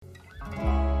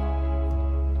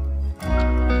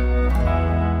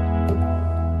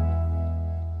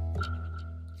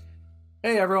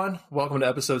Hey everyone, welcome to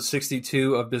episode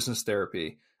 62 of Business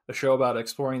Therapy, a show about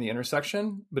exploring the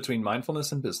intersection between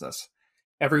mindfulness and business.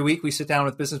 Every week we sit down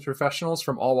with business professionals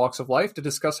from all walks of life to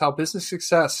discuss how business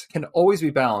success can always be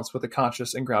balanced with a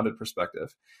conscious and grounded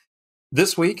perspective.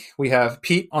 This week we have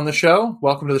Pete on the show.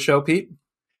 Welcome to the show, Pete.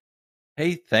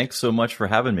 Hey, thanks so much for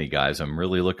having me, guys. I'm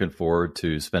really looking forward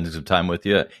to spending some time with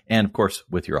you and, of course,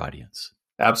 with your audience.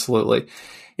 Absolutely.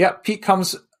 Yeah, Pete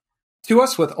comes to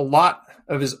us with a lot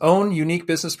of his own unique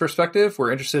business perspective.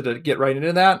 We're interested to get right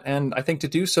into that. And I think to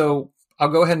do so, I'll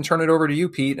go ahead and turn it over to you,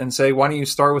 Pete, and say, why don't you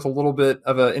start with a little bit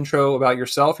of an intro about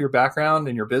yourself, your background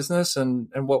and your business and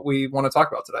what we want to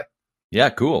talk about today. Yeah,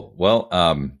 cool. Well,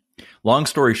 long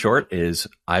story short is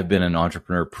I've been an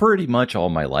entrepreneur pretty much all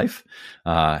my life.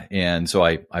 And so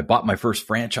I bought my first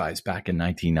franchise back in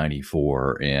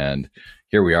 1994. And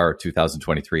here we are,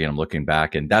 2023, and I'm looking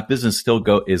back, and that business still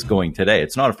is going today.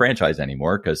 It's not a franchise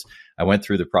anymore because I went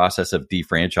through the process of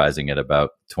defranchising it about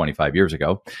 25 years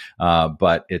ago.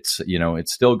 But it's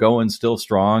still going, still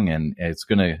strong, and it's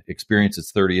going to experience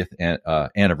its 30th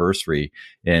anniversary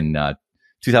in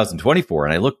 2024.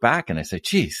 And I look back and I say,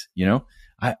 geez,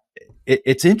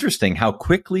 it's interesting how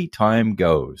quickly time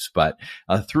goes, but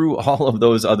through all of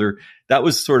those that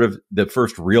was sort of the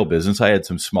first real business. I had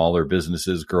some smaller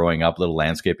businesses growing up, little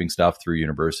landscaping stuff through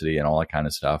university and all that kind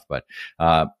of stuff. But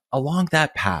along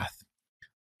that path,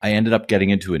 I ended up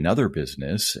getting into another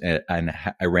business, and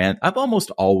I've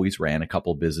almost always ran a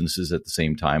couple businesses at the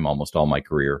same time, almost all my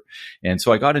career. And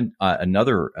so I got in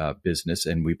another business,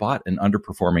 and we bought an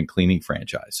underperforming cleaning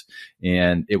franchise,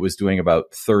 and it was doing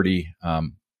about 30,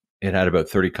 it had about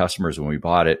 30 customers when we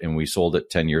bought it, and we sold it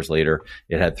 10 years later.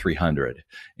 It had 300.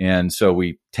 And so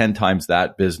we 10 times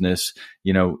that business.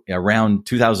 Around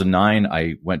 2009,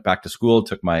 I went back to school,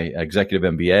 took my executive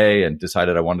MBA, and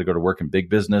decided I wanted to go to work in big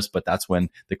business. But that's when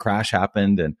the crash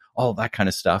happened and all that kind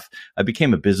of stuff. I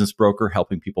became a business broker,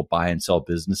 helping people buy and sell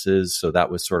businesses. So that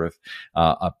was sort of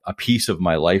a piece of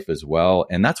my life as well.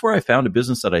 And that's where I found a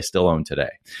business that I still own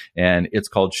today. And it's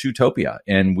called Shoetopia.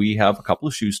 And we have a couple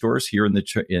of shoe stores here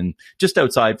in just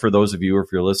outside. For those of you, or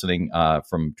if you're listening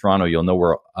from Toronto, you'll know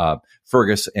where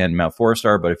Fergus and Mount Forest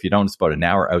are. But if you don't, it's about an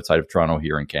hour outside of Toronto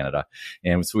here in Canada.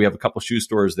 And so we have a couple shoe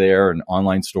stores there, an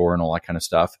online store and all that kind of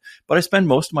stuff. But I spend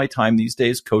most of my time these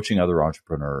days coaching other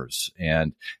entrepreneurs,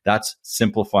 and that's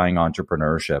Simplifying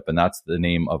Entrepreneurship. And that's the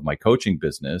name of my coaching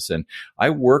business. And I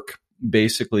work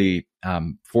basically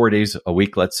 4 days a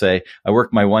week, let's say. I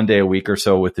work my 1 day a week or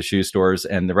so with the shoe stores,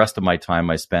 and the rest of my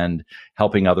time I spend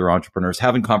helping other entrepreneurs,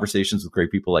 having conversations with great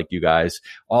people like you guys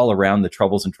all around the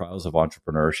troubles and trials of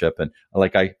entrepreneurship. And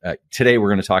today we're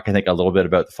going to talk, I think, a little bit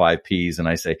about the 5 Ps. And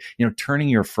I say, turning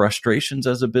your frustrations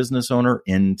as a business owner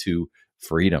into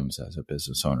freedoms as a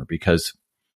business owner, because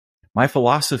my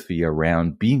philosophy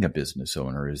around being a business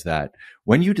owner is that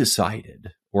when you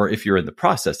decided, or if you're in the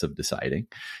process of deciding,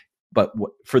 but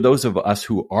for those of us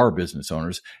who are business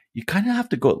owners, you kind of have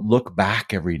to go look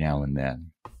back every now and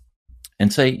then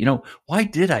and say, why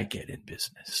did I get in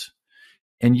business?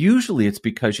 And usually it's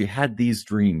because you had these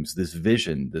dreams, this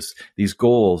vision, these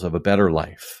goals of a better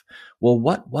life. Well,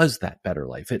 what was that better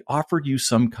life? It offered you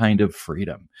some kind of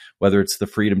freedom, whether it's the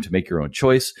freedom to make your own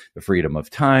choice, the freedom of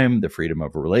time, the freedom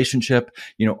of a relationship,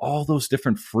 all those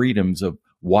different freedoms of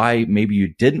why maybe you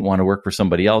didn't want to work for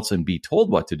somebody else and be told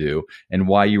what to do, and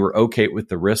why you were okay with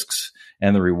the risks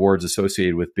and the rewards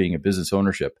associated with being a business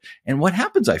ownership. And what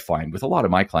happens, I find, with a lot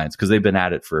of my clients, because they've been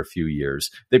at it for a few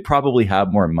years, they probably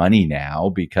have more money now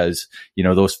because,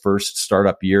 those first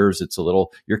startup years, it's a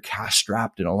little, you're cash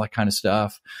strapped and all that kind of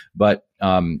stuff. But,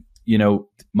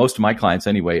 most of my clients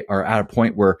anyway are at a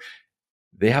point where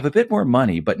they have a bit more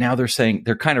money, but now they're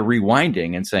kind of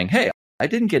rewinding and saying, hey, I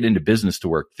didn't get into business to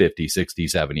work 50, 60,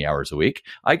 70 hours a week.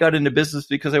 I got into business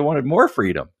because I wanted more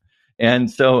freedom. And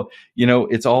so,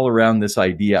 it's all around this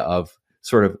idea of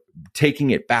sort of taking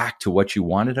it back to what you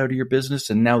wanted out of your business.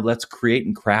 And now let's create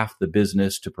and craft the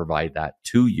business to provide that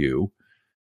to you.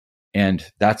 And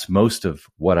that's most of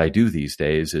what I do these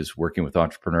days, is working with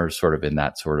entrepreneurs sort of in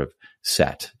that sort of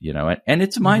set, and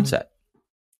it's a mindset.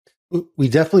 We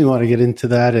definitely want to get into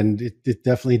that, and it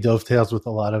definitely dovetails with a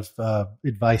lot of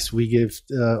advice we give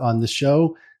on the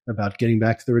show about getting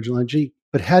back to the original energy.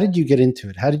 But how did you get into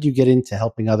it? How did you get into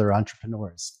helping other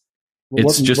entrepreneurs?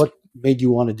 What made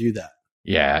you want to do that?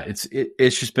 Yeah, it's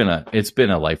just been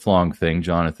a lifelong thing,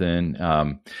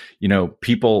 Jonathan.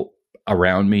 People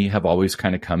around me have always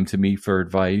kind of come to me for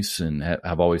advice and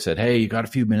have always said, "Hey, you got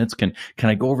a few minutes? Can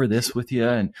I go over this with you?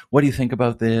 And what do you think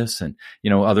about this?" And,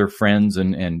 other friends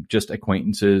and just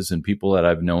acquaintances and people that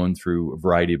I've known through a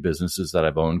variety of businesses that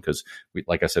I've owned. Cause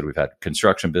like I said, we've had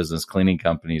construction business, cleaning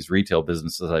companies, retail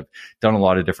businesses. I've done a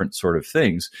lot of different sort of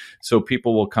things. So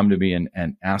people will come to me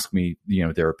and ask me,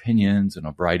 their opinions and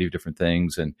a variety of different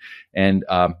things. And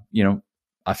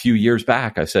a few years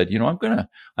back, I said,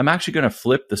 I'm actually going to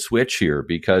flip the switch here,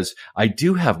 because I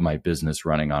do have my business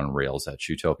running on rails at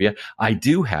Shootopia.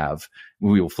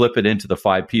 We will flip it into the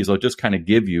 5 Ps. I'll just kind of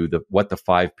give you what the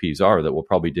 5 Ps are that we'll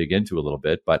probably dig into a little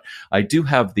bit. But I do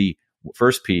have the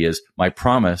first P is my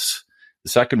promise.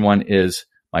 The second one is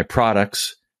my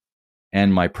products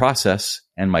and my process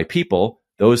and my people.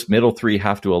 Those middle 3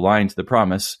 have to align to the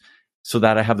promise, so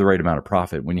that I have the right amount of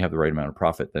profit. When you have the right amount of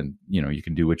profit, then, you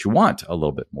can do what you want a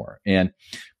little bit more. And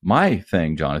my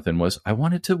thing, Jonathan, was I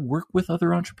wanted to work with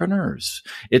other entrepreneurs.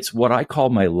 It's what I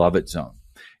call my love it zone.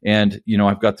 And,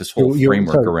 I've got this whole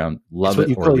framework around love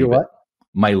it or leave it.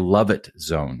 My love it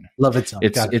zone. Love it zone.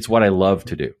 It's what I love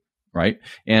to do. Right.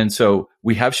 And so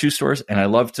we have shoe stores, and I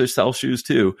love to sell shoes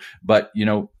too. But,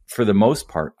 for the most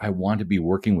part, I want to be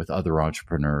working with other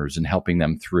entrepreneurs and helping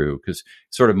them through, because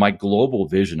sort of my global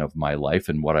vision of my life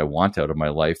and what I want out of my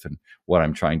life and what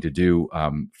I'm trying to do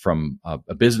from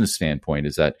a business standpoint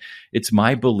is that it's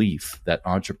my belief that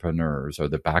entrepreneurs are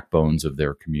the backbones of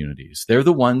their communities. They're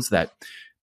the ones that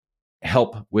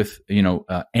help with,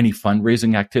 any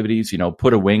fundraising activities,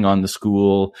 put a wing on the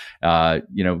school,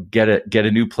 get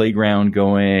a new playground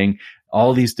going,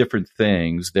 all these different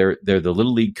things. They're the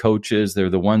little league coaches. They're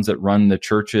the ones that run the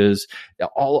churches,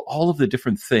 all of the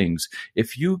different things.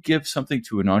 If you give something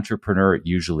to an entrepreneur, it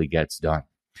usually gets done.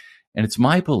 And it's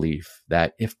my belief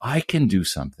that if I can do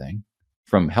something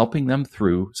from helping them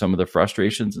through some of the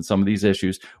frustrations and some of these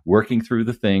issues, working through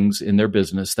the things in their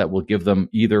business that will give them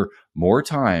either more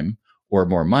time or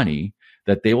more money,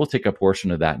 that they will take a portion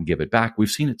of that and give it back.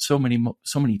 We've seen it so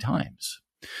many times.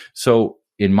 So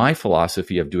in my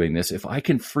philosophy of doing this, if I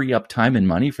can free up time and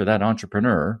money for that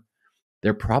entrepreneur,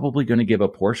 they're probably going to give a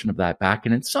portion of that back.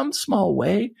 And in some small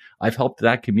way, I've helped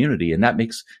that community. And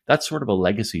that's sort of a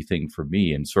legacy thing for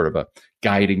me and sort of a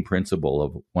guiding principle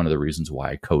of one of the reasons why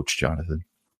I coach, Jonathan.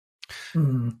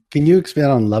 Can you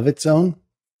expand on Love It Zone?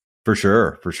 For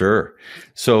sure.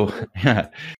 So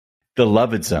the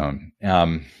Love It Zone.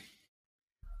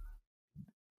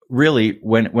 Really,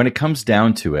 when it comes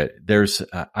down to it, there's,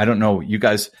 I don't know, you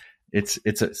guys, it's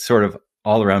a sort of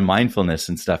all around mindfulness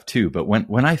and stuff too. But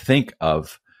when I think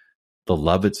of the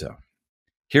Love It Zone,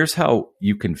 here's how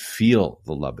you can feel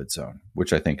the Love It Zone,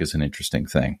 which I think is an interesting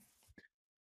thing.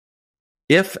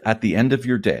 If at the end of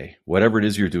your day, whatever it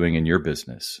is you're doing in your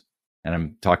business, and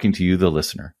I'm talking to you, the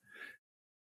listener,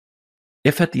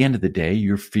 if at the end of the day,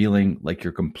 you're feeling like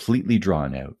you're completely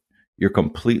drawn out, you're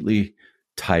completely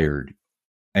tired,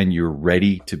 and you're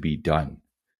ready to be done,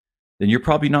 then you're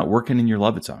probably not working in your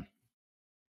Love It Zone.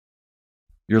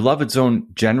 Your Love It Zone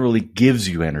generally gives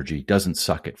you energy, doesn't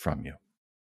suck it from you.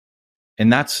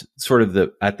 And that's sort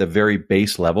of at the very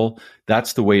base level,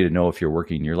 that's the way to know if you're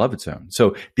working in your Love It Zone.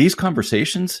 So these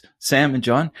conversations, Sam and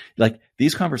John, like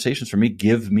these conversations for me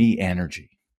give me energy,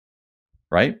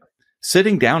 right?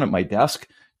 Sitting down at my desk,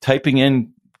 typing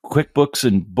in QuickBooks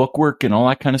and bookwork and all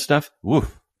that kind of stuff,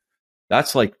 woof.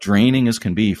 That's like draining as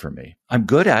can be for me. I'm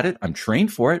good at it. I'm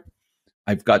trained for it.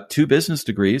 I've got 2 business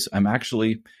degrees. I'm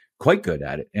actually quite good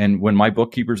at it. And when my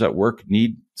bookkeepers at work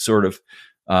need sort of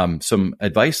some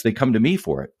advice, they come to me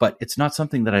for it. But it's not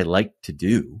something that I like to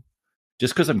do.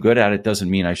 Just because I'm good at it doesn't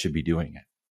mean I should be doing it.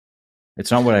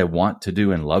 It's not what I want to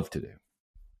do and love to do.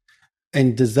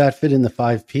 And does that fit in the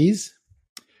 5 Ps?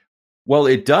 Well,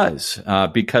 it does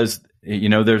because,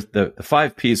 there's the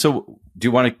 5 Ps. So do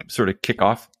you want to sort of kick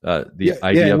off the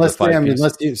idea of the 5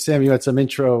 Ps? Sam, you had some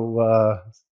intro.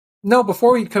 No,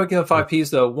 before we come to the 5 Ps,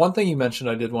 though, one thing you mentioned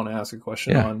I did want to ask a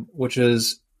question on, which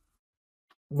is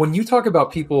when you talk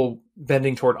about people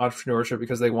bending toward entrepreneurship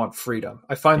because they want freedom,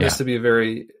 I find this to be a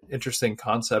very interesting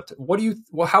concept.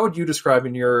 How would you describe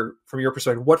from your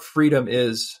perspective what freedom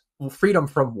is? Freedom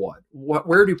from what?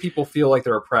 Where do people feel like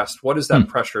they're oppressed? What is that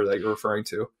pressure that you're referring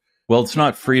to? Well, it's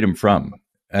not freedom from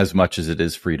as much as it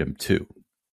is freedom to.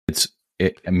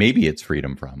 Maybe it's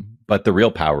freedom from, but the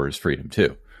real power is freedom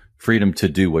to. Freedom to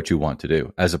do what you want to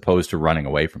do, as opposed to running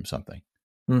away from something.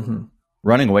 Mm-hmm.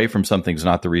 Running away from something is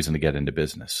not the reason to get into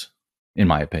business, in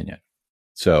my opinion.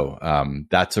 So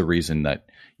that's a reason that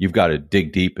you've got to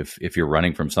dig deep if you're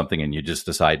running from something and you just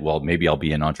decide, well, maybe I'll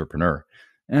be an entrepreneur.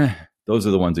 Those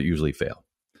are the ones that usually fail.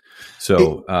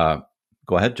 So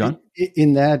go ahead, John.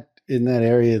 In that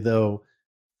area though,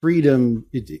 freedom,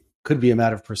 it could be a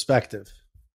matter of perspective.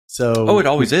 So, it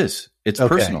always is. It's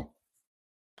personal.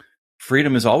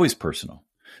 Freedom is always personal.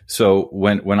 So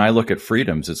when I look at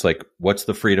freedoms, it's like, what's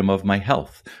the freedom of my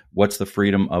health? What's the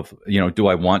freedom of, do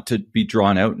I want to be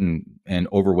drawn out and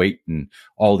overweight and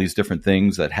all these different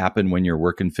things that happen when you're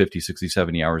working 50, 60,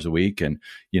 70 hours a week? And,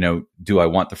 do I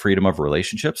want the freedom of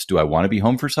relationships? Do I want to be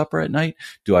home for supper at night?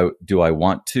 Do I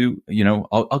want to,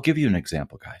 I'll give you an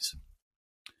example, guys.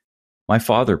 My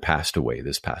father passed away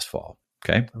this past fall.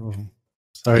 Okay. Oh,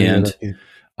 sorry.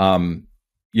 And,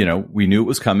 we knew it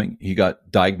was coming. He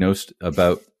got diagnosed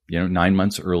about, 9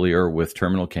 months earlier with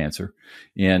terminal cancer.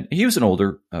 And he was an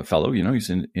older fellow, he's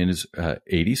in his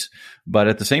 80s. But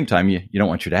at the same time, you don't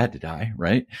want your dad to die,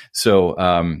 right? So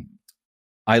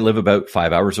I live about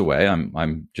 5 hours away.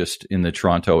 I'm just in the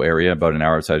Toronto area, about an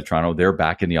hour outside of Toronto. They're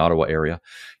back in the Ottawa area.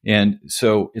 And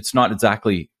so it's not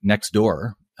exactly next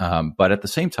door. But at the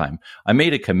same time, I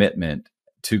made a commitment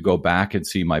to go back and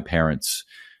see my parents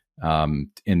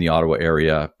in the Ottawa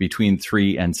area between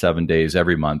 3 and 7 days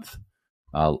every month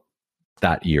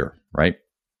that year, right?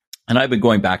 And I've been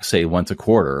going back, say, once a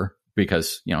quarter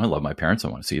because, I love my parents. I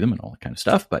want to see them and all that kind of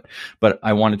stuff. But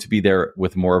I wanted to be there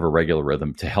with more of a regular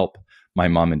rhythm to help my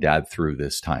mom and dad through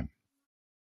this time.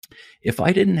 If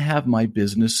I didn't have my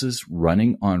businesses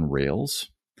running on rails,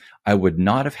 I would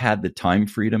not have had the time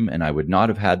freedom, and I would not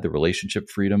have had the relationship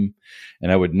freedom,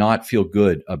 and I would not feel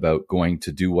good about going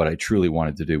to do what I truly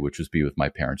wanted to do, which was be with my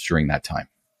parents during that time.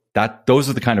 Those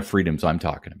are the kind of freedoms I'm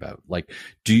talking about.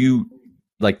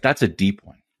 That's a deep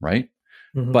one, right?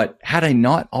 Mm-hmm. But had I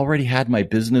not already had my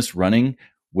business running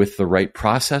with the right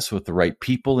process, with the right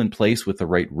people in place, with the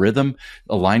right rhythm,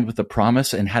 aligned with the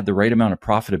promise, and had the right amount of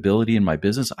profitability in my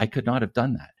business, I could not have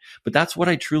done that. But that's what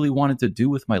I truly wanted to do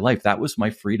with my life. That was my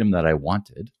freedom that I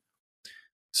wanted.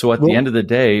 So at the end of the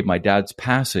day, my dad's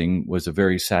passing was a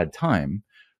very sad time.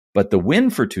 But the win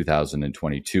for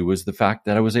 2022 was the fact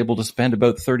that I was able to spend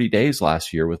about 30 days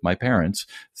last year with my parents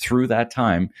through that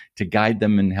time to guide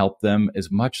them and help them as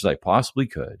much as I possibly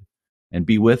could and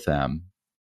be with them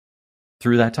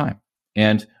through that time.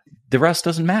 And the rest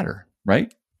doesn't matter,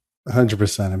 right?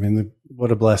 100%. I mean,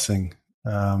 what a blessing.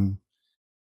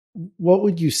 What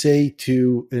would you say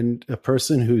to a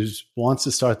person who wants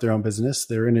to start their own business?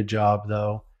 They're in a job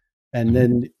though, and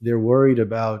then they're worried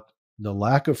about the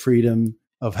lack of freedom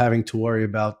of having to worry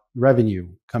about revenue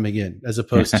coming in, as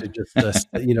opposed to just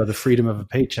the freedom of a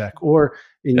paycheck. Or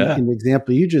in the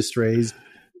example you just raised,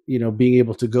 being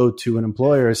able to go to an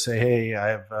employer and say, "Hey, I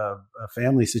have a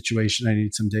family situation. I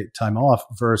need some time off,"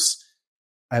 versus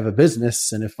I have a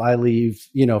business, and if I leave,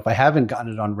 if I haven't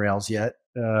gotten it on rails yet,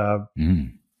 so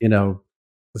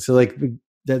like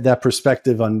that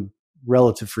perspective on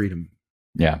relative freedom.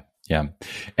 Yeah.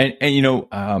 And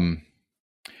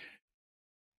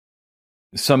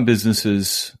some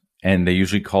businesses, and they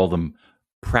usually call them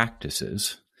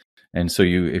practices. And so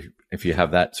if you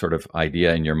have that sort of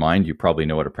idea in your mind, you probably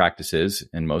know what a practice is.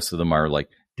 And most of them are like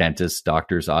dentists,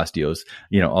 doctors, osteos,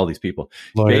 all these people.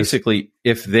 Lawyers. Basically,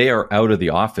 if they are out of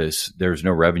the office, there's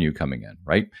no revenue coming in,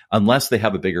 right? Unless they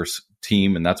have a bigger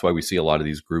team. And that's why we see a lot of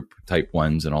these group type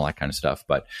ones and all that kind of stuff.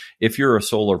 But if you're a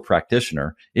solo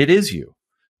practitioner, it is you.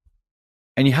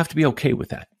 And you have to be okay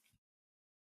with that.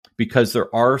 Because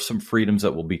there are some freedoms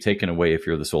that will be taken away if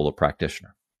you're the solo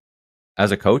practitioner.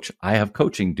 As a coach, I have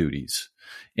coaching duties.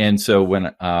 And so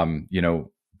when,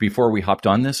 before we hopped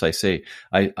on this, I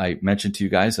mentioned to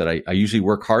you guys that I usually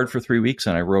work hard for 3 weeks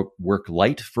and I work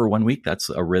light for 1 week.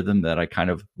 That's a rhythm that I kind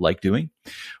of like doing.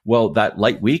 Well, that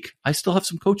light week, I still have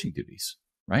some coaching duties,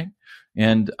 right?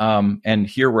 And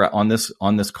here we're on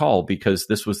this call because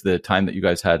this was the time that you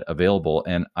guys had available.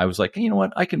 And I was like, you know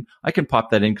what, I can pop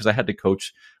that in because I had to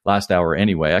coach last hour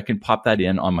anyway. I can pop that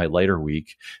in on my lighter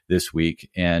week this week.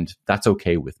 And that's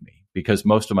okay with me because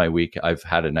most of my week I've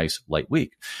had a nice light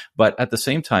week. But at the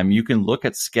same time, you can look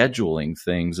at scheduling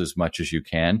things as much as you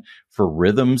can for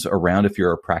rhythms around if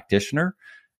you're a practitioner.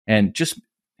 And just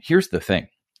here's the thing.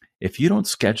 If you don't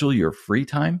schedule your free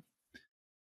time,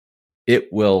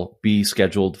 it will be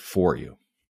scheduled for you.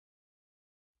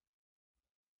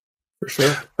 For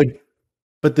sure.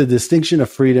 But the distinction of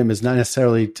freedom is not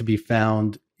necessarily to be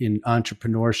found in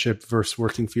entrepreneurship versus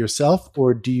working for yourself,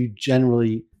 or do you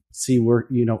generally see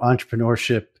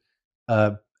entrepreneurship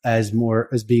as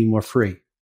being more free?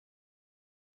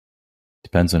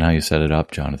 Depends on how you set it up,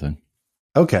 Jonathan.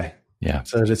 Okay. Yeah.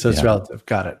 So it's relative.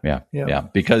 Got it. Yeah.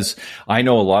 Because I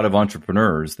know a lot of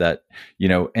entrepreneurs that,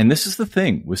 and this is the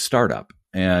thing with startup.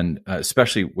 And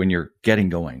especially when you're getting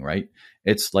going, right?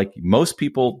 It's like most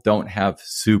people don't have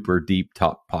super deep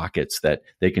top pockets that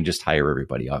they can just hire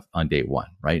everybody off on day one,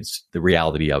 right? The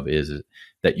reality of it is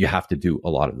that you have to do a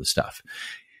lot of the stuff.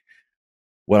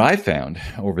 What I found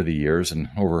over the years and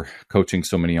over coaching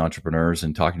so many entrepreneurs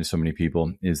and talking to so many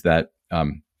people is that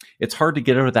it's hard to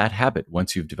get out of that habit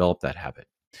once you've developed that habit.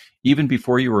 Even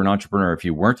before you were an entrepreneur, if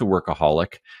you weren't a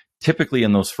workaholic, typically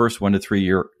in those first 1 to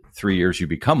 3 years, you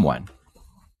become one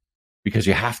because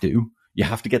you have to. You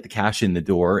have to get the cash in the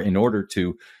door in order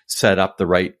to set up the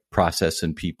right process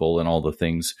and people and all the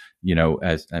things,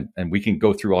 and we can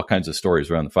go through all kinds of stories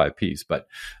around the 5 Ps. But,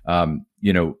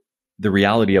 the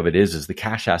reality of it is the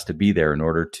cash has to be there in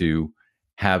order to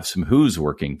have some who's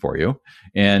working for you.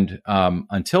 And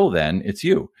until then, it's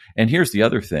you. And here's the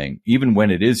other thing. Even when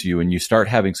it is you and you start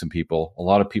having some people, a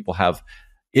lot of people have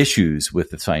issues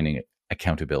with assigning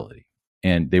accountability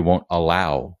and they won't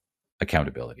allow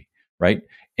accountability, right?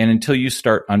 And until you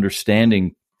start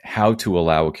understanding how to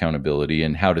allow accountability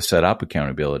and how to set up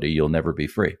accountability, you'll never be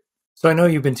free. So I know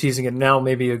you've been teasing it. Now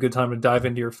maybe a good time to dive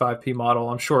into your 5P model.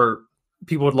 I'm sure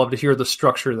people would love to hear the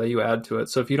structure that you add to it.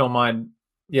 So if you don't mind,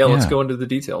 let's go into the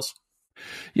details.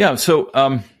 Yeah. So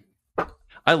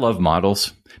I love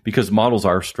models because models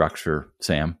are structure,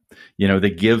 Sam.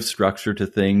 They give structure to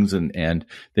things and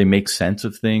they make sense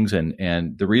of things.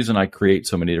 And the reason I create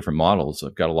so many different models,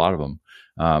 I've got a lot of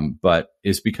them, but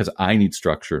is because I need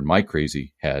structure in my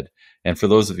crazy head. And for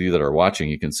those of you that are watching,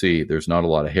 you can see there's not a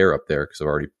lot of hair up there because I've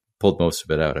already pulled most of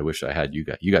it out. I wish I had you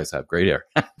guys. You guys have great hair.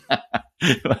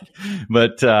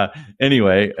 but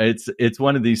anyway, it's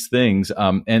one of these things.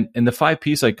 And the 5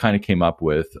 Ps I kind of came up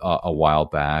with a while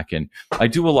back, and I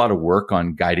do a lot of work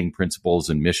on guiding principles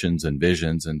and missions and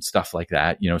visions and stuff like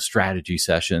that. Strategy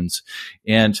sessions.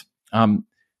 And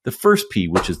the first P,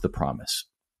 which is the promise,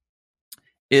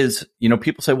 is,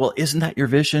 people say, well, isn't that your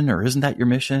vision or isn't that your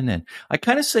mission? And I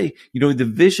kind of say, the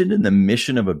vision and the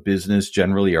mission of a business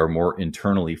generally are more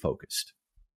internally focused.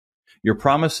 Your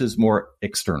promise is more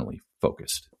externally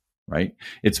focused, right?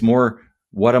 It's more,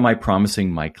 what am I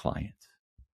promising my client,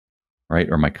 right?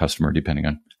 Or my customer, depending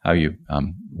on how you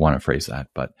want to phrase that.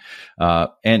 But,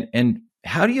 and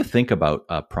how do you think about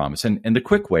a promise? And the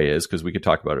quick way is, because we could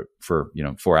talk about it for,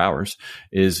 4 hours,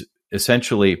 is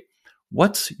essentially,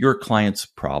 what's your client's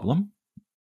problem?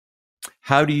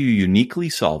 How do you uniquely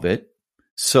solve it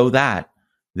so that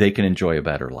they can enjoy a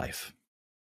better life?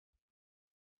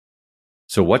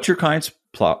 So what's your client's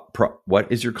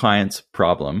what is your client's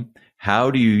problem?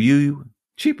 How do you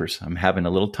cheapers? I'm having a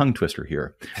little tongue twister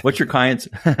here. What's your client's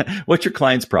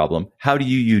problem? How do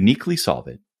you uniquely solve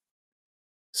it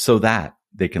so that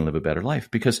they can live a better life?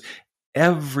 Because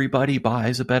everybody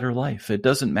buys a better life. It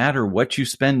doesn't matter what you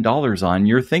spend dollars on.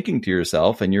 You're thinking to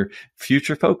yourself and you're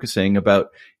future focusing about,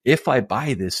 if I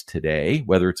buy this today,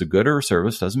 whether it's a good or a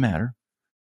service, doesn't matter.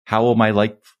 How will my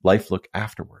life look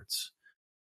afterwards?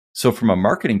 So from a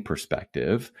marketing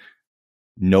perspective,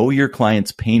 know your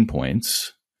client's pain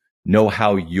points, know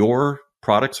how your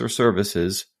products or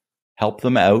services help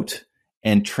them out,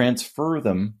 and transfer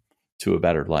them to a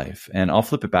better life. And I'll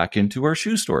flip it back into our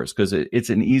shoe stores because it's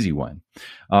an easy one.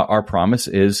 Our promise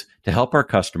is to help our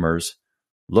customers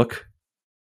look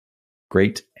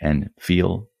great and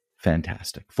feel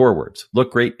fantastic. 4 words: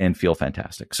 look great and feel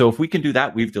fantastic. So if we can do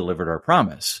that, we've delivered our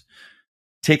promise.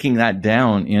 Taking that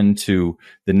down into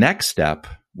the next step,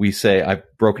 we say, I've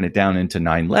broken it down into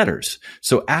 9 letters.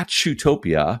 So at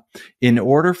Shoetopia, in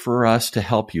order for us to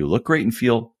help you look great and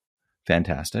feel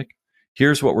fantastic,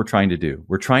 here's what we're trying to do.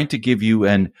 We're trying to give you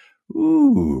an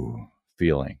ooh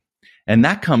feeling. And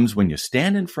that comes when you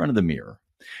stand in front of the mirror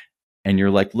and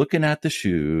you're like looking at the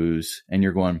shoes and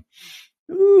you're going,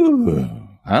 ooh,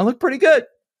 I look pretty good.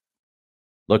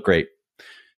 Look great.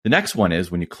 The next one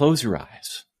is when you close your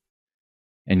eyes.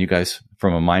 And you guys,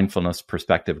 from a mindfulness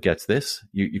perspective, gets this.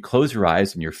 You close your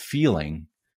eyes and you're feeling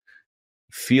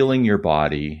your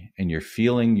body and you're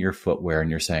feeling your footwear and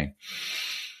you're saying,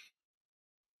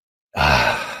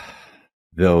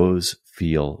 those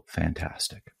feel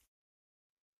fantastic.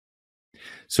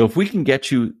 So if we can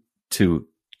get you to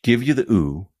give you the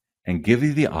ooh and give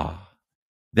you the ah,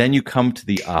 then you come to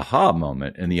the aha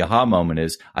moment. And the aha moment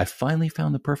is, I finally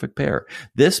found the perfect pair.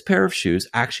 This pair of shoes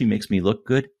actually makes me look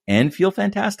good and feel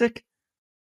fantastic.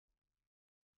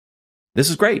 This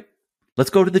is great.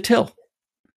 Let's go to the till,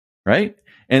 right?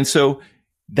 And so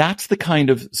that's the kind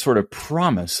of sort of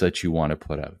promise that you want to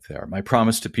put out there. My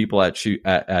promise to people at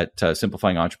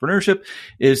Simplifying Entrepreneurship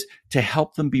is to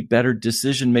help them be better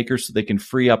decision makers so they can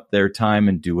free up their time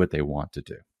and do what they want to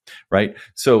do. Right.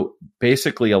 So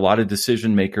basically, a lot of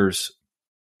decision makers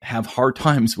have hard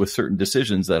times with certain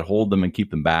decisions that hold them and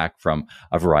keep them back from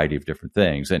a variety of different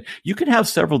things. And you can have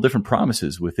several different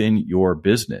promises within your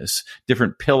business,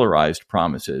 different pillarized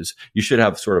promises. You should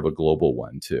have sort of a global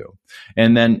one too.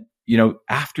 And then,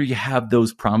 after you have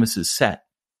those promises set,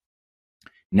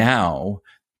 now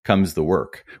comes the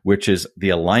work, which is the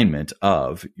alignment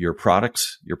of your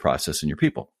products, your process, and your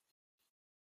people.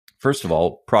 First of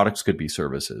all, products could be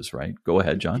services, right? Go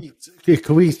ahead, John.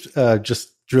 Can we just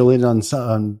drill in on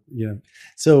some,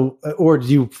 so, or do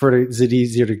you prefer is it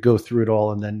easier to go through it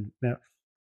all and then,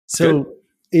 so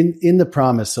in the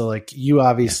promise, so like you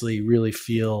obviously really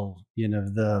feel,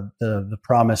 the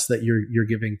promise that you're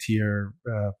giving to your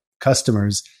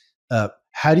customers.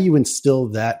 How do you instill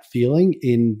that feeling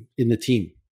in the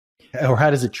team, or how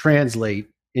does it translate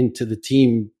into the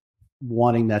team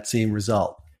wanting that same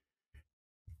result?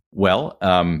 Well,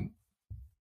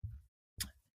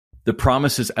 the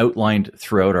promise is outlined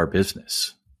throughout our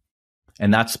business,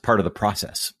 and that's part of the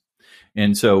process.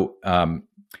 And so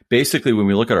basically, when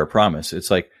we look at our promise, it's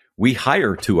like we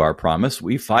hire to our promise,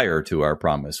 we fire to our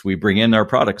promise, we bring in our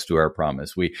products to our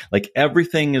promise.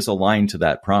 Everything is aligned to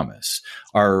that promise.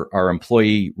 Our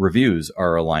employee reviews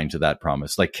are aligned to that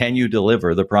promise. Like, can you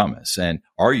deliver the promise? And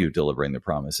are you delivering the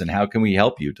promise? And how can we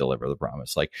help you deliver the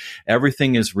promise? Like,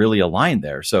 everything is really aligned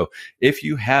there. So if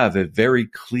you have a very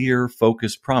clear,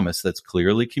 focused promise that's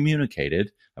clearly communicated,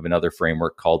 I have another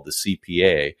framework called the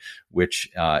CPA,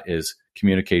 which is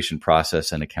communication,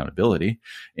 process, and accountability.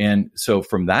 And so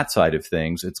from that side of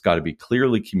things, it's got to be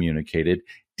clearly communicated,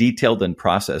 detailed and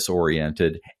process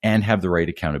oriented, and have the right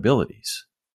accountabilities.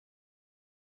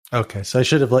 Okay. So I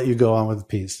should have let you go on with the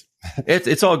piece.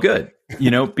 It's all good,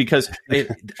 because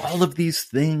all of these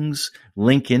things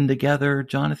link in together,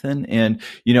 Jonathan. And,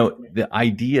 the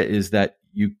idea is that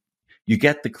you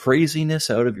get the craziness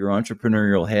out of your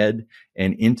entrepreneurial head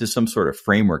and into some sort of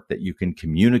framework that you can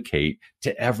communicate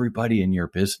to everybody in your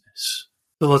business.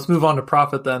 So let's move on to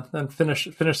profit then, and finish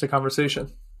the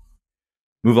conversation.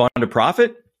 Move on to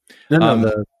profit?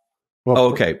 No.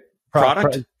 Okay.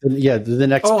 Product? The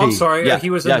next piece. I'm sorry. Yeah, he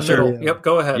was in the middle. Yeah. Yep.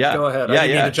 Go ahead. Yeah. Go ahead. Yeah, I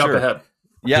need to jump ahead.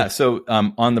 Yeah. So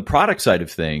on the product side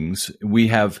of things, we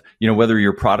have, whether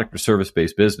you're product or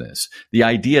service-based business, the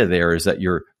idea there is that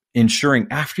you're ensuring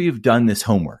after you've done this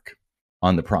homework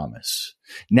on the promise,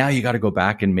 now you got to go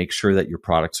back and make sure that your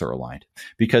products are aligned.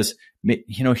 Because,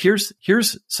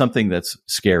 here's something that's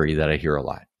scary that I hear a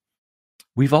lot.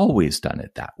 We've always done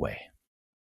it that way.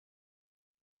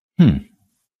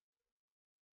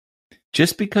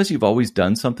 Just because you've always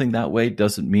done something that way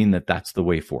doesn't mean that that's the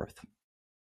way forth.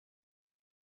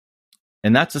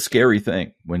 And that's a scary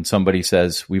thing when somebody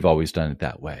says we've always done it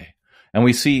that way. And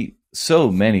we see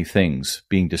so many things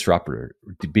being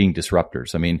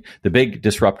disruptors. I mean, the big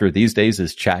disruptor these days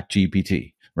is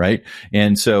ChatGPT, right?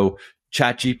 And so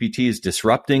ChatGPT is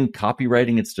disrupting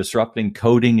copywriting. It's disrupting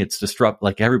coding. It's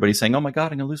everybody's saying, oh my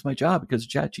God, I'm going to lose my job because of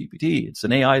ChatGPT. It's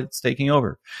an AI that's taking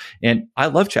over. And I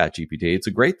love ChatGPT. It's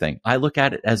a great thing. I look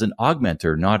at it as an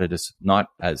augmenter, not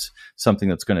as something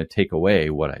that's going to take away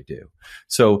what I do.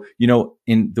 So,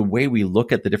 in the way we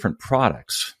look at the different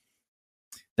products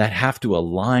that have to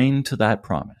align to that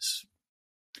promise.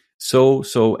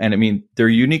 And I mean, they're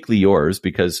uniquely yours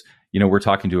because, we're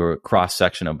talking to a cross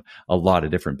section of a lot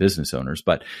of different business owners.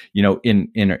 But,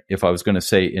 if I was going to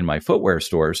say in my footwear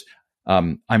stores,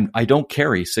 I don't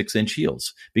carry 6-inch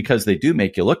heels because they do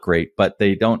make you look great, but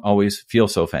they don't always feel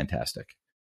so fantastic.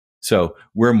 So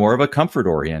we're more of a comfort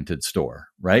oriented store,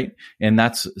 right? And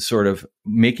that's sort of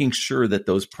making sure that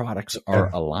those products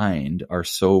are aligned are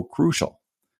so crucial.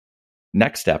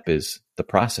 Next step is the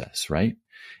process, right?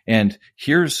 And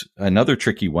here's another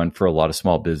tricky one for a lot of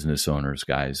small business owners,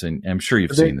 guys. And I'm sure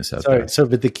you've seen this out there. So,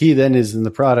 but the key then is in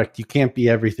the product, you can't be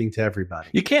everything to everybody.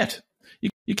 You can't.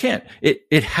 You can't.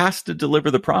 It has to deliver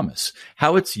the promise.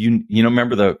 How it's,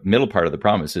 remember the middle part of the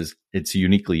promise is it's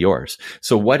uniquely yours.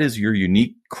 So what is your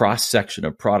unique cross section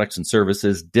of products and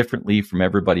services differently from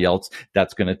everybody else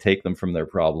that's going to take them from their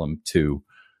problem to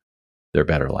their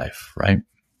better life, right?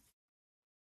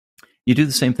 You do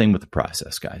the same thing with the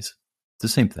process, guys. It's the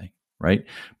same thing, right?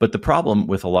 But the problem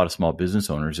with a lot of small business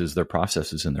owners is their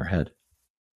process is in their head.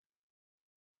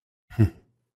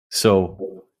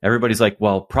 So everybody's like,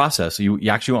 well, process, you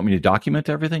actually want me to document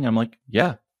everything? I'm like,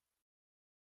 yeah.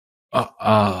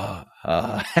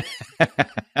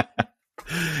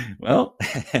 Well,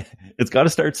 it's got to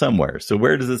start somewhere. So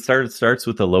where does it start? It starts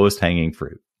with the lowest hanging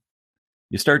fruit.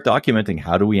 You start documenting,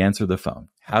 how do we answer the phone?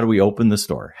 How do we open the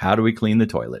store? How do we clean the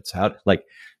toilets?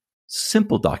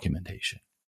 Simple documentation.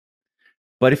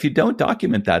 But if you don't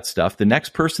document that stuff, the next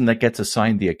person that gets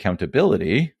assigned the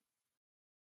accountability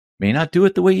may not do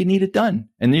it the way you need it done.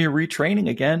 And then you're retraining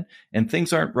again and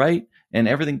things aren't right and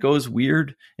everything goes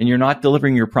weird and you're not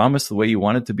delivering your promise the way you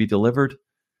want it to be delivered.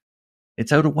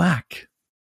 It's out of whack.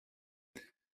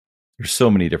 There's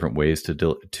so many different ways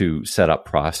to set up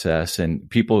process, and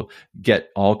people get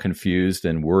all confused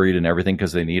and worried and everything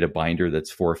because they need a binder that's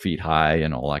 4 feet high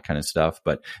and all that kind of stuff.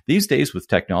 But these days with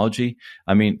technology,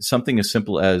 I mean, something as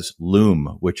simple as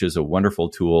Loom, which is a wonderful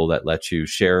tool that lets you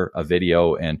share a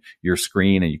video and your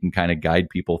screen and you can kind of guide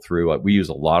people through. We use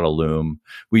a lot of Loom.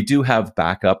 We do have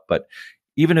backup, but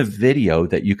even a video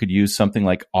that you could use something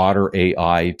like Otter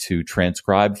AI to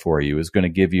transcribe for you is going to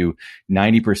give you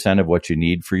 90% of what you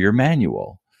need for your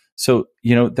manual. So,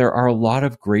 there are a lot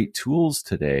of great tools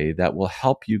today that will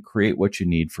help you create what you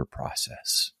need for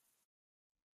process.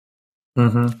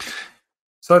 Mm-hmm.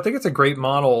 So I think it's a great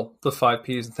model, the 5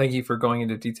 Ps, and thank you for going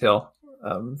into detail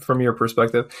from your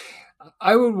perspective.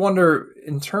 I would wonder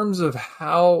in terms of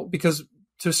how, because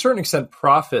to a certain extent,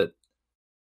 profit,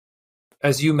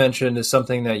 as you mentioned, is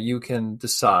something that you can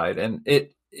decide. And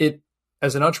it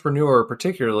as an entrepreneur,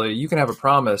 particularly, you can have a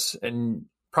promise and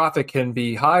profit can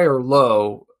be high or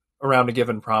low around a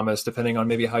given promise, depending on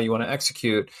maybe how you want to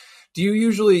execute. Do you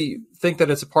usually think that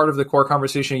it's a part of the core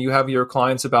conversation you have with your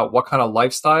clients about what kind of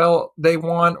lifestyle they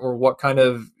want or what kind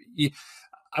of,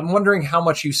 I'm wondering how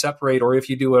much you separate, or if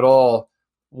you do at all,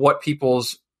 what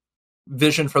people's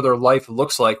vision for their life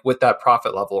looks like with that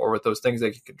profit level or with those things they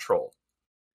can control.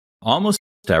 Almost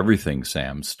everything,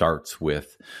 Sam, starts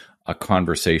with a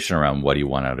conversation around what do you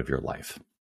want out of your life,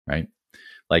 right?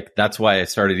 Like, that's why I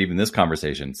started even this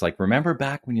conversation. It's like, remember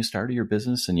back when you started your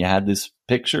business and you had this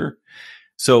picture?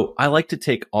 So I like to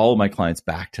take all of my clients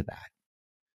back to that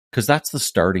because that's the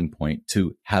starting point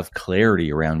to have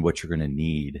clarity around what you're going to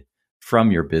need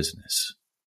from your business,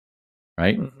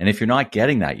 right? Mm-hmm. And if you're not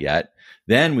getting that yet,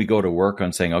 then we go to work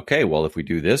on saying, okay, well, if we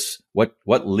do this, what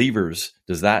levers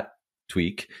does that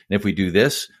tweak? And if we do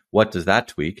this, what does that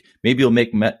tweak? Maybe you'll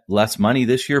make less money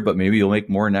this year, but maybe you'll make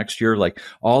more next year. Like,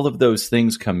 all of those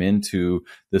things come into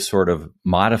the sort of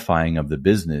modifying of the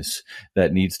business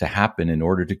that needs to happen in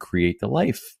order to create the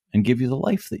life and give you the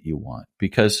life that you want.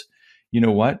 Because you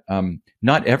know what?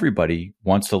 Not everybody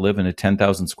wants to live in a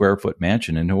 10,000 square foot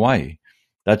mansion in Hawaii.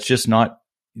 That's just not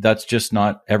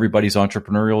everybody's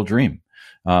entrepreneurial dream.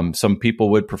 Some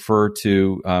people would prefer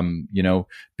to,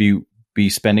 be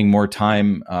spending more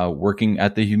time working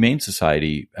at the Humane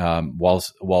Society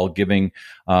while giving,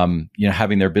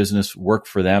 having their business work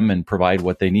for them and provide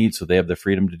what they need, so they have the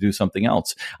freedom to do something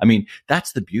else. I mean,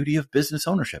 that's the beauty of business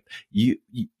ownership.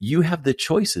 You have the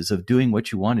choices of doing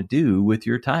what you want to do with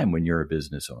your time when you're a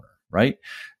business owner, right?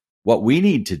 What we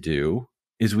need to do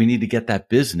is we need to get that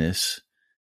business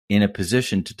in a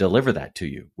position to deliver that to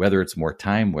you, whether it's more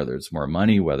time, whether it's more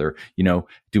money, whether,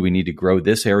 do we need to grow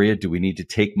this area? Do we need to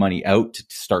take money out to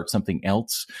start something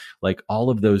else? Like, all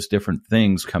of those different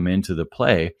things come into the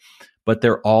play, but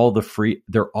they're all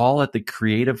at the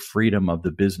creative freedom of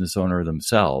the business owner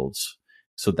themselves.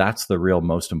 So that's the real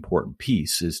most important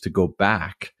piece, is to go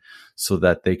back so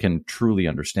that they can truly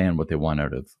understand what they want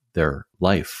out of their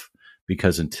life.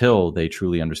 Because until they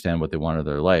truly understand what they want of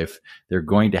their life, they're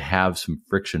going to have some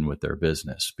friction with their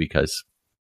business, because,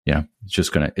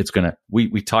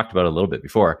 we talked about it a little bit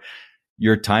before.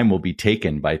 Your time will be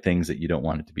taken by things that you don't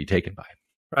want it to be taken by.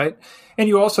 Right. And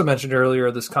you also mentioned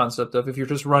earlier this concept of, if you're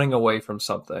just running away from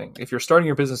something, if you're starting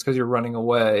your business because you're running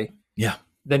away,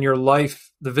 then your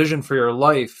life, the vision for your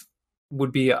life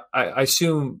would be, I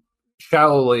assume,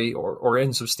 shallowly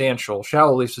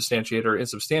substantiated or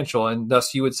insubstantial. And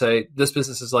thus you would say this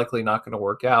business is likely not going to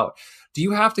work out. Do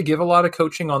you have to give a lot of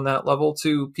coaching on that level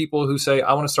to people who say,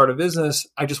 I want to start a business,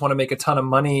 I just want to make a ton of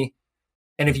money?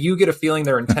 And if you get a feeling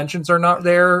their intentions are not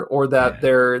there, or that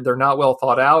they're not well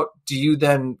thought out, do you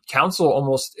then counsel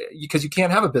almost, because you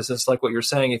can't have a business like what you're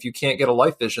saying if you can't get a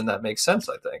life vision that makes sense,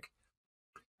 I think.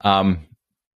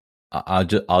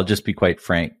 I'll just be quite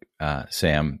frank,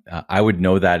 Sam. I would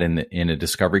know that in a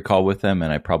discovery call with them,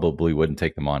 and I probably wouldn't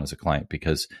take them on as a client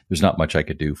because there's not much I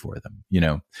could do for them,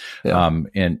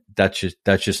 and that's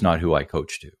just not who I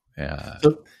coach to.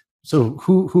 So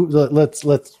who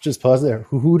let's just pause there.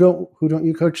 Who don't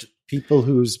you coach? People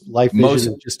whose life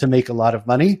vision is just to make a lot of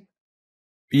money?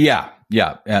 Yeah.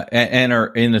 And are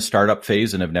in the startup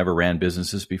phase and have never ran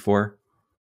businesses before.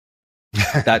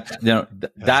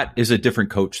 That is a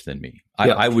different coach than me.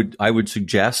 I would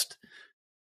suggest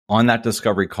on that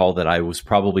discovery call that I was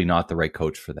probably not the right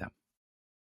coach for them.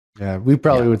 Yeah, we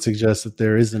probably would suggest that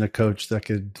there isn't a coach that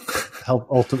could help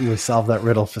ultimately solve that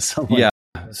riddle for someone. Yeah.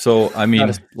 So, I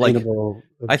mean, like, I think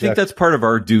objective. that's part of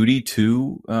our duty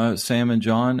too, Sam and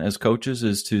John, as coaches,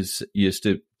 is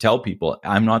to tell people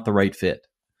I'm not the right fit,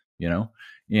 you know,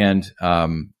 and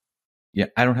yeah,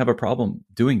 I don't have a problem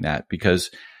doing that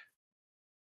because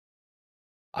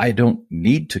I don't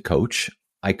need to coach.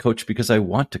 I coach because I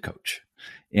want to coach,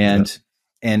 and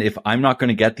if I'm not going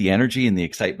to get the energy and the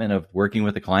excitement of working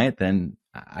with a client, then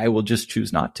I will just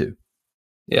choose not to.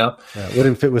 Yeah, it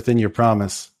wouldn't fit within your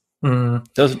promise.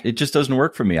 It just doesn't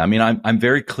work for me. I mean, I'm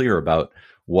very clear about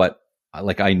what,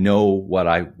 like, I know what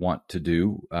I want to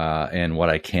do, and what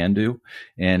I can do.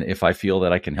 And if I feel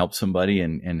that I can help somebody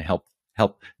and help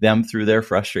them through their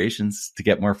frustrations to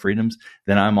get more freedoms,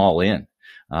 then I'm all in.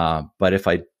 But if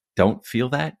I don't feel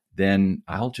that, then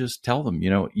I'll just tell them, you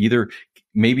know, either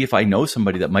maybe if I know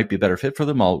somebody that might be a better fit for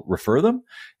them, I'll refer them.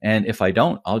 And if I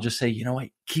don't, I'll just say, you know what,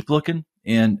 keep looking,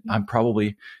 and I'm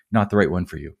probably not the right one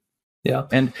for you. Yeah.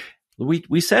 And we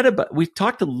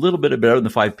talked a little bit about the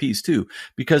 5 Ps too,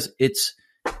 because it's,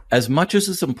 as much as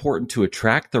it's important to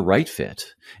attract the right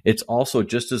fit, it's also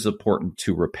just as important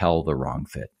to repel the wrong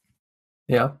fit.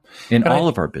 Yeah. In all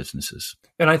of our businesses.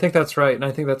 And I think that's right. And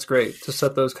I think that's great to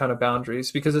set those kind of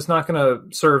boundaries, because it's not going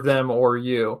to serve them or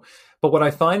you. But what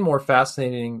I find more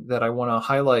fascinating that I want to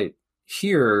highlight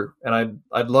here, and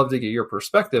I'd love to get your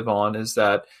perspective on, is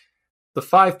that the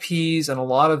 5 Ps and a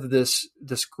lot of this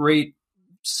great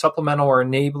supplemental or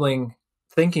enabling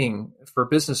thinking for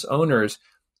business owners,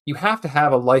 you have to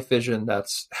have a life vision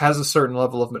has a certain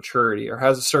level of maturity or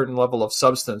has a certain level of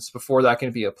substance before that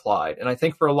can be applied. And I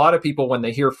think for a lot of people, when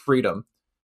they hear freedom,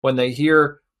 when they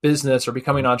hear business or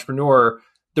becoming an entrepreneur,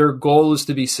 their goal is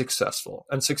to be successful.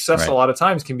 And success a lot of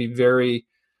times can be very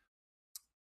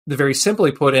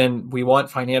simply put in, we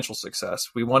want financial success.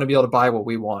 We want to be able to buy what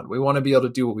we want. We want to be able to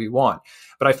do what we want.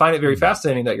 But I find it very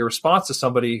fascinating that your response to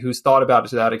somebody who's thought about it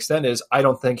to that extent is, I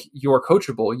don't think you're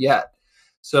coachable yet.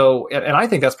 So, and I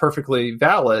think that's perfectly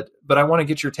valid, but I want to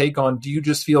get your take on, do you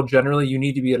just feel generally you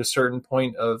need to be at a certain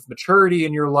point of maturity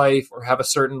in your life or have a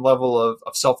certain level of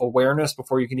self-awareness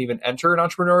before you can even enter an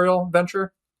entrepreneurial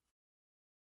venture?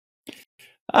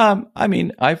 I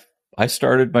mean, I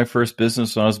started my first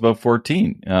business when I was about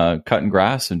 14, cutting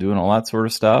grass and doing all that sort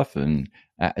of stuff. And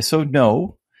so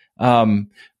no,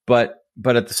 but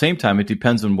at the same time, it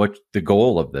depends on what the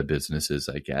goal of the business is,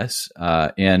 I guess.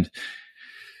 And,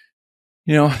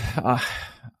 you know,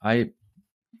 I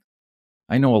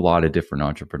know a lot of different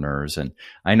entrepreneurs, and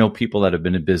I know people that have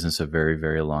been in business a very,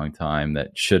 very long time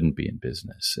that shouldn't be in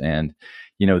business. And,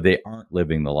 you know, they aren't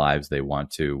living the lives they want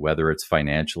to, whether it's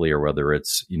financially or whether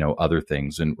it's, you know, other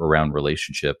things and around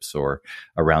relationships or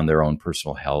around their own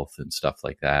personal health and stuff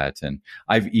like that. And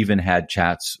I've even had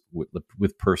chats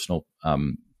with personal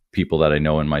people that I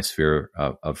know in my sphere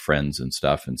of friends and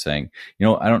stuff, and saying, you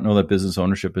know, I don't know that business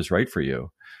ownership is right for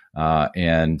you.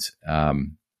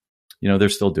 You know, they're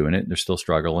still doing it. They're still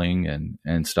struggling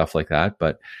and stuff like that.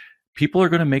 But people are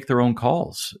going to make their own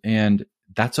calls, and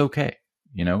that's okay.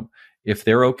 You know, if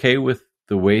they're okay with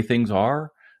the way things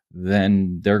are,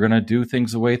 then they're going to do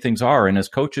things the way things are. And as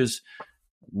coaches,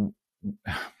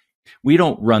 we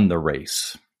don't run the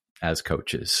race as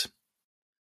coaches.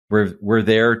 We're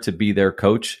there to be their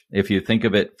coach. If you think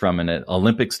of it from an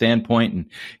Olympic standpoint, and,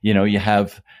 you know, you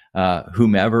have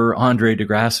whomever, Andre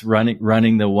DeGrasse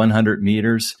running the 100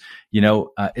 meters, you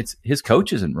know, it's his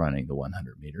coach isn't running the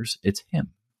 100 meters. It's him.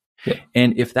 Yeah.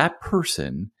 And if that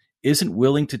person isn't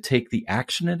willing to take the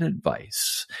action and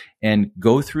advice and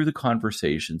go through the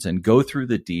conversations and go through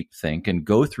the deep think and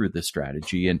go through the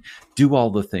strategy and do all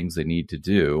the things they need to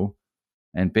do,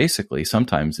 and basically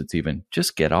sometimes it's even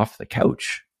just get off the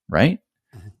couch, right?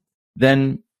 Mm-hmm.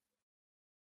 Then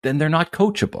they're not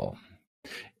coachable.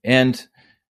 And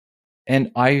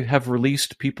I have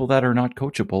released people that are not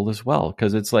coachable as well,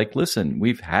 because it's like, listen,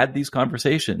 we've had these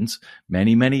conversations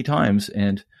many, many times,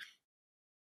 and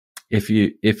if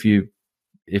you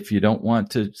don't want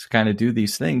to kind of do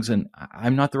these things, and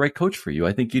I'm not the right coach for you,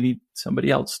 I think you need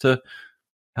somebody else to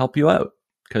help you out,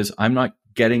 because I'm not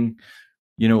getting,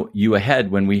 you know, you ahead.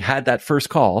 When we had that first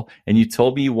call and you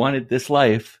told me you wanted this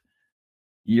life,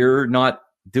 you're not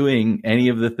doing any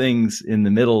of the things in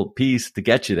the middle piece to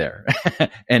get you there.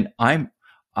 And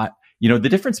you know, the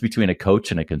difference between a coach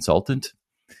and a consultant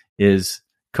is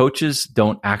coaches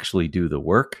don't actually do the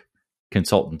work,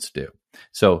 consultants do.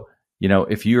 So, you know,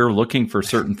 if you're looking for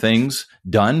certain things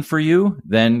done for you,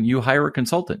 then you hire a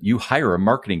consultant. You hire a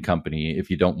marketing company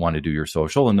if you don't want to do your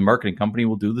social, and the marketing company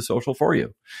will do the social for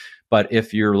you. But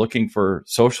if you're looking for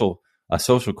social a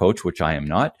social coach, which I am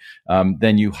not,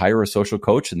 then you hire a social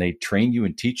coach and they train you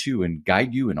and teach you and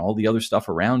guide you and all the other stuff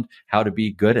around how to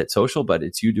be good at social, but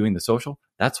it's you doing the social.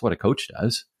 That's what a coach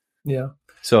does. Yeah.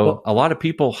 So a lot of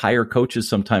people hire coaches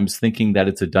sometimes thinking that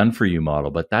it's a done for you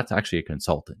model, but that's actually a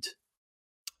consultant.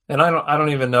 And I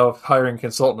don't even know if hiring a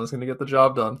consultant is going to get the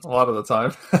job done a lot of the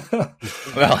time.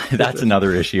 Well, that's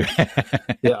another issue.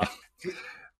 Yeah.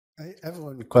 I have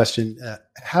one question.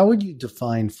 How would you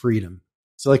define freedom?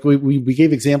 So like we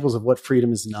gave examples of what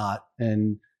freedom is not.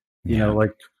 And, you know,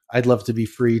 like I'd love to be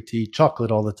free to eat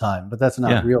chocolate all the time, but that's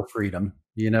not real freedom,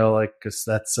 you know, like, cause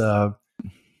that's,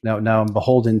 now I'm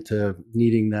beholden to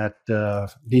needing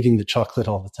the chocolate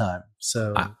all the time.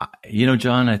 So, you know,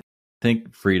 John, I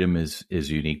think freedom is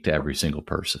unique to every single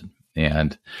person.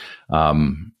 And,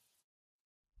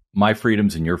 my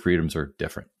freedoms and your freedoms are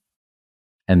different,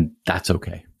 and that's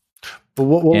okay. But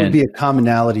what would be a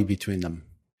commonality between them?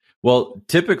 Well,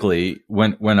 typically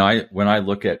when I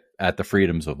look at the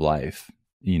freedoms of life,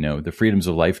 you know, the freedoms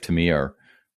of life to me are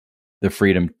the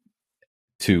freedom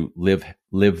to live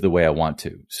the way I want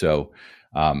to. So,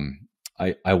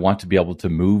 I want to be able to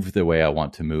move the way I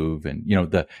want to move, and you know,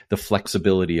 the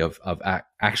flexibility of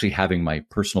actually having my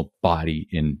personal body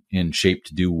in shape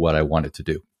to do what I want it to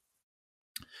do.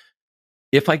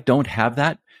 If I don't have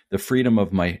that, the freedom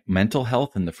of my mental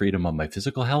health and the freedom of my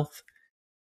physical health,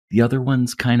 the other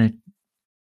ones kind of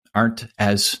aren't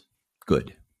as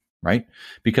good, right?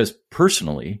 Because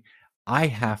personally, I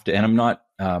have to, and I'm not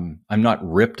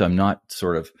ripped. I'm not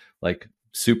sort of like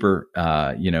super,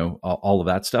 you know, all of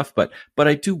that stuff, but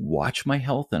I do watch my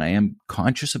health, and I am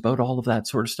conscious about all of that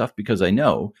sort of stuff, because I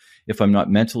know if I'm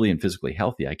not mentally and physically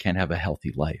healthy, I can't have a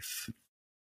healthy life.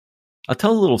 I'll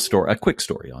tell a quick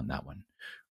story on that one,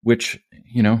 which,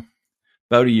 you know,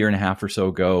 about a year and a half or so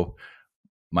ago,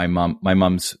 my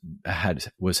mom's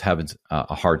was having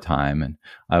a hard time, and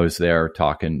I was there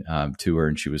talking to her,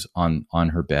 and she was on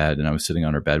her bed, and I was sitting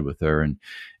on her bed with her,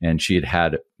 and she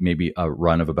had maybe a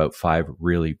run of about 5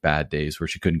 really bad days where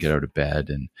she couldn't get out of bed,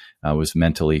 and was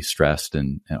mentally stressed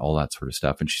and all that sort of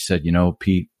stuff. And she said, you know,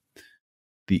 Pete,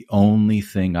 the only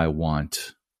thing I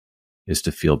want is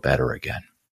to feel better again.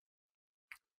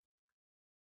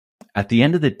 At the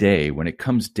end of the day, when it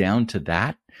comes down to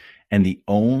that, and the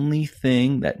only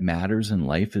thing that matters in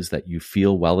life is that you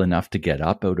feel well enough to get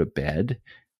up out of bed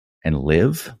and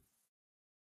live,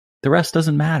 the rest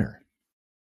doesn't matter.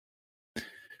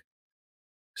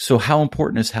 So how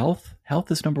important is health? Health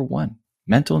is number one,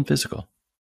 mental and physical.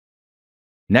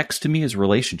 Next to me is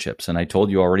relationships. And I told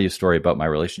you already a story about my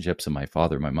relationships and my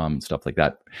father, my mom, and stuff like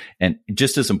that. And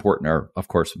just as important are, of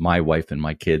course, my wife and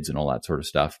my kids and all that sort of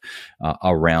stuff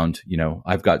around, you know,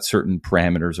 I've got certain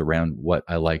parameters around what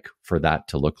I like for that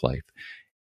to look like.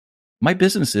 My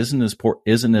business isn't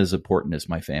as important as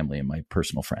my family and my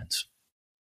personal friends.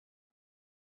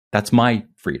 That's my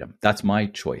freedom. That's my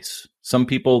choice. Some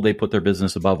people, they put their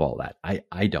business above all that.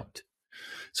 I don't.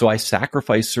 So I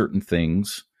sacrifice certain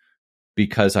things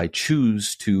because I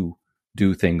choose to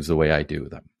do things the way I do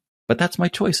them. But that's my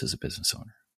choice as a business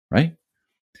owner, right?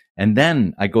 And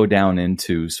then I go down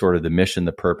into sort of the mission,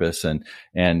 the purpose, and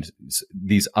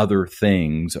these other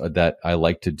things that I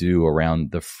like to do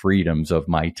around the freedoms of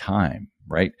my time,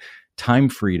 right? Time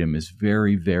freedom is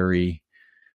very, very,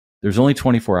 there's only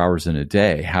 24 hours in a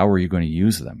day. How are you going to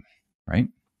use them, right?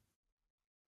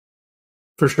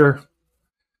 For sure.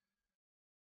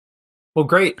 Well,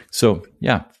 great. So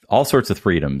yeah, all sorts of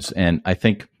freedoms. And I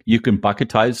think you can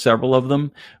bucketize several of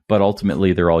them, but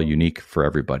ultimately they're all unique for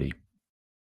everybody.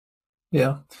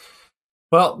 Yeah.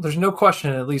 Well, there's no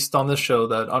question, at least on this show,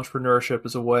 that entrepreneurship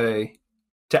is a way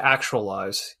to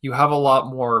actualize. You have a lot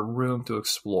more room to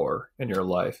explore in your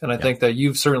life. And I think that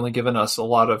you've certainly given us a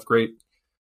lot of great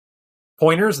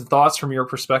pointers and thoughts from your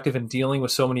perspective in dealing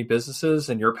with so many businesses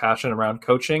and your passion around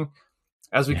coaching.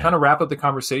 As we kind of wrap up the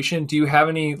conversation, do you have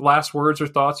any last words or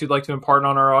thoughts you'd like to impart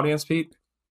on our audience, Pete?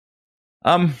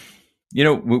 You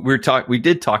know, we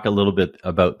did talk a little bit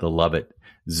about the Love It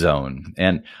Zone,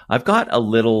 and I've got a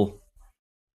little.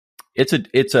 It's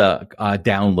a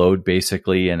download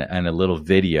basically, and a little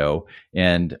video,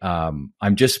 and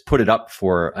I'm just put it up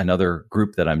for another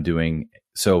group that I'm doing.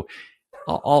 So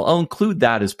I'll include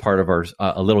that as part of our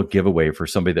a little giveaway for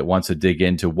somebody that wants to dig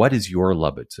into what is your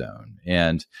Love It Zone.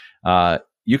 And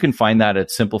you can find that at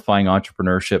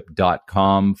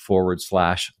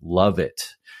simplifyingentrpreneurship.com/love it.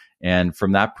 And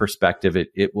from that perspective,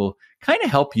 it will kind of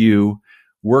help you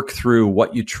work through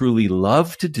what you truly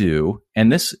love to do.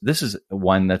 And this is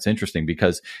one that's interesting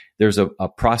because there's a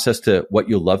process to what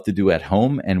you love to do at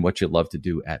home and what you love to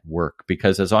do at work.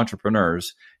 Because as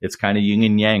entrepreneurs, it's kind of yin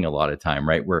and yang a lot of time,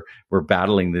 right? We're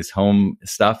battling this home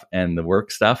stuff and the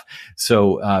work stuff.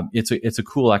 So it's a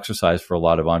cool exercise for a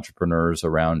lot of entrepreneurs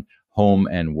around home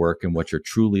and work and what you're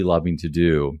truly loving to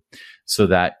do, so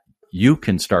that you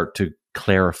can start to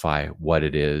clarify what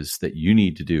it is that you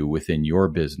need to do within your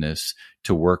business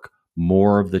to work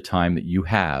more of the time that you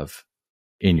have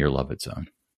in your love it zone.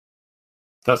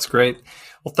 That's great.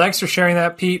 Well, thanks for sharing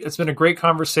that, Pete. It's been a great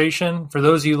conversation. For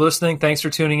those of you listening, thanks for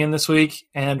tuning in this week.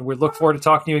 And we look forward to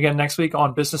talking to you again next week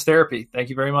on Business Therapy. Thank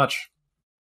you very much.